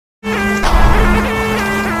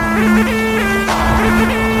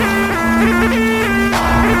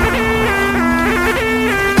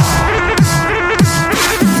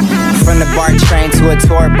MARC train to a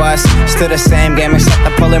tour bus. Still the same game except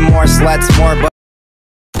I'm pulling more sluts, more butts.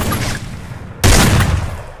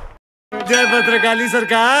 जय भद्रकाली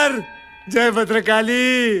सरकार, जय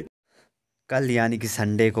भद्रकाली। कल यानी कि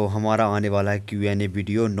संडे को हमारा आने वाला है Q&A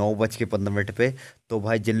वीडियो 9:15 पे। तो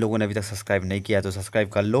भाई जिन लोगों ने अभी तक सब्सक्राइब नहीं किया तो सब्सक्राइब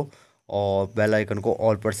कर लो और बेल आइकन को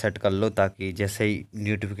ऑल पर सेट कर लो ताकि जैसे ही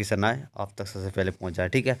नोटिफिकेशन आए आप तक सबसे पहले पहुंच जाए,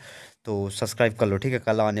 ठीक है। तो सब्सक्राइब कर लो, ठीक है।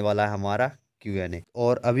 कल आने वाला है हमारा Q&A।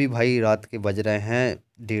 और अभी भाई रात के बज रहे हैं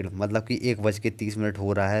 1:30, मतलब कि 1:30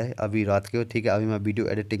 हो रहा है अभी रात के, ठीक है। अभी मैं वीडियो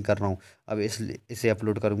एडिटिंग कर रहा हूँ, अब इसे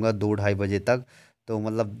अपलोड करूँगा 2-2:30 बजे तक। तो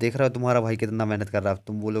मतलब देख रहे हो तुम्हारा भाई कितना मेहनत कर रहा है।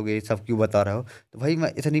 तुम बोलोगे ये सब क्यों बता रहे हो, तो भाई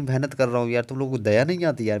मैं इतनी मेहनत कर रहा हूँ यार, तुम लोगों को दया नहीं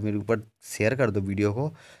आती यार मेरे ऊपर। शेयर कर दो वीडियो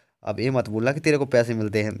को। अब ये मत बोलना कि तेरे को पैसे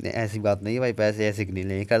मिलते हैं, ऐसी बात नहीं है भाई, पैसे ऐसे कि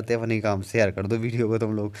नहीं करते अपने काम। शेयर कर दो वीडियो को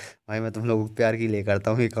तुम लोग, भाई मैं तुम लोगों को प्यार की लिए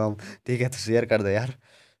करता हूँ ये काम, ठीक है। तो शेयर कर दो यार,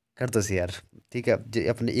 कर दो शेयर, ठीक है।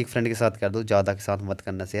 अपने एक फ्रेंड के साथ कर दो, ज़्यादा के साथ मत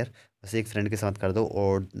करना शेयर, बस एक फ्रेंड के साथ कर दो।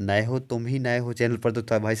 और नए हो, तुम ही नए हो चैनल पर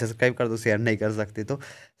तो भाई सब्सक्राइब कर दो, शेयर नहीं कर सकते तो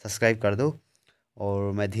सब्सक्राइब कर दो।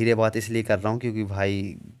 और मैं धीरे बात इसलिए कर रहा हूँ क्योंकि भाई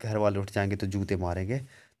घर वाले उठ जाएंगे तो जूते मारेंगे,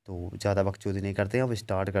 तो ज़्यादा बकचोदी नहीं करते हैं। अब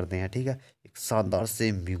स्टार्ट करते हैं, ठीक है, एक शानदार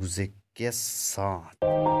से म्यूज़िक के साथ।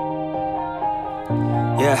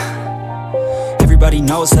 Everybody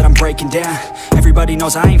knows that I'm breaking down. Everybody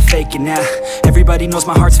knows I ain't faking now. Everybody knows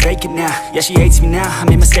my heart's vacant now. Yeah, she hates me now, I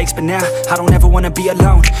made mistakes but now I don't ever wanna be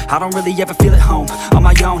alone. I don't really ever feel at home. On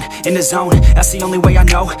my own, in the zone, that's the only way I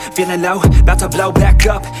know. Feeling low, about to blow back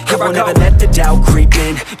up. I won't ever let the doubt creep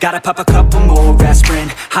in. Gotta pop a couple more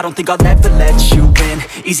aspirin. I don't think I'll ever let you in.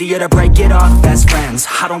 Easier to break it off best friends.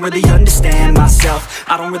 I don't really understand myself.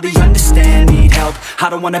 I don't really understand, need help. I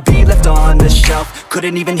don't wanna be left on the shelf.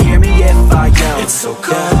 Couldn't even hear me if I yelled. It's so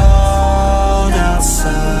cold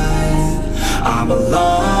outside, I'm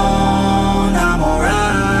alone, I'm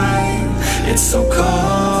alright. It's so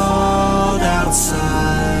cold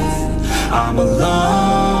outside, I'm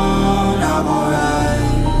alone, I'm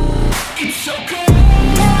alright. It's so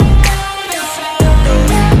cold outside,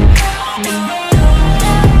 I'm alone.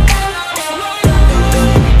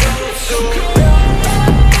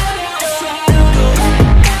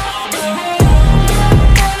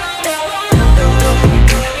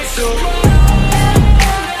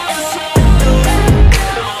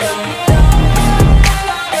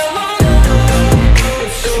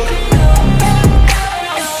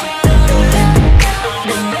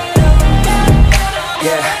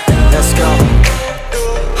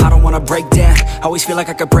 Break down, always feel like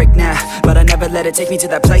I could break now, but I never let it take me to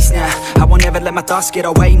that place now. I won't ever let my thoughts get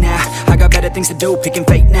away now. I got better things to do, picking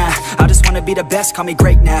fate now. I just wanna be the best, call me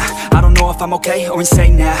great now. I don't know if I'm okay or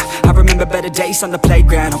insane now. I remember better days on the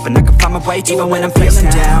playground, hoping I can find my way even when I'm feeling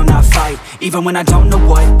down. I fight, even when I don't know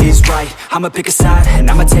what is right. I'ma pick a side,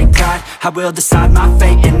 and I'ma take pride. I will decide my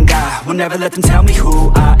fate, and I will never let them tell me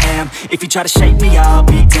who I am. If you try to shape me, I'll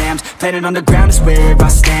be damned. Planet on the ground is where I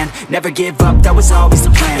stand. Never give up, that was always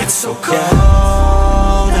the plan. It's so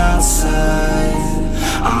cold outside,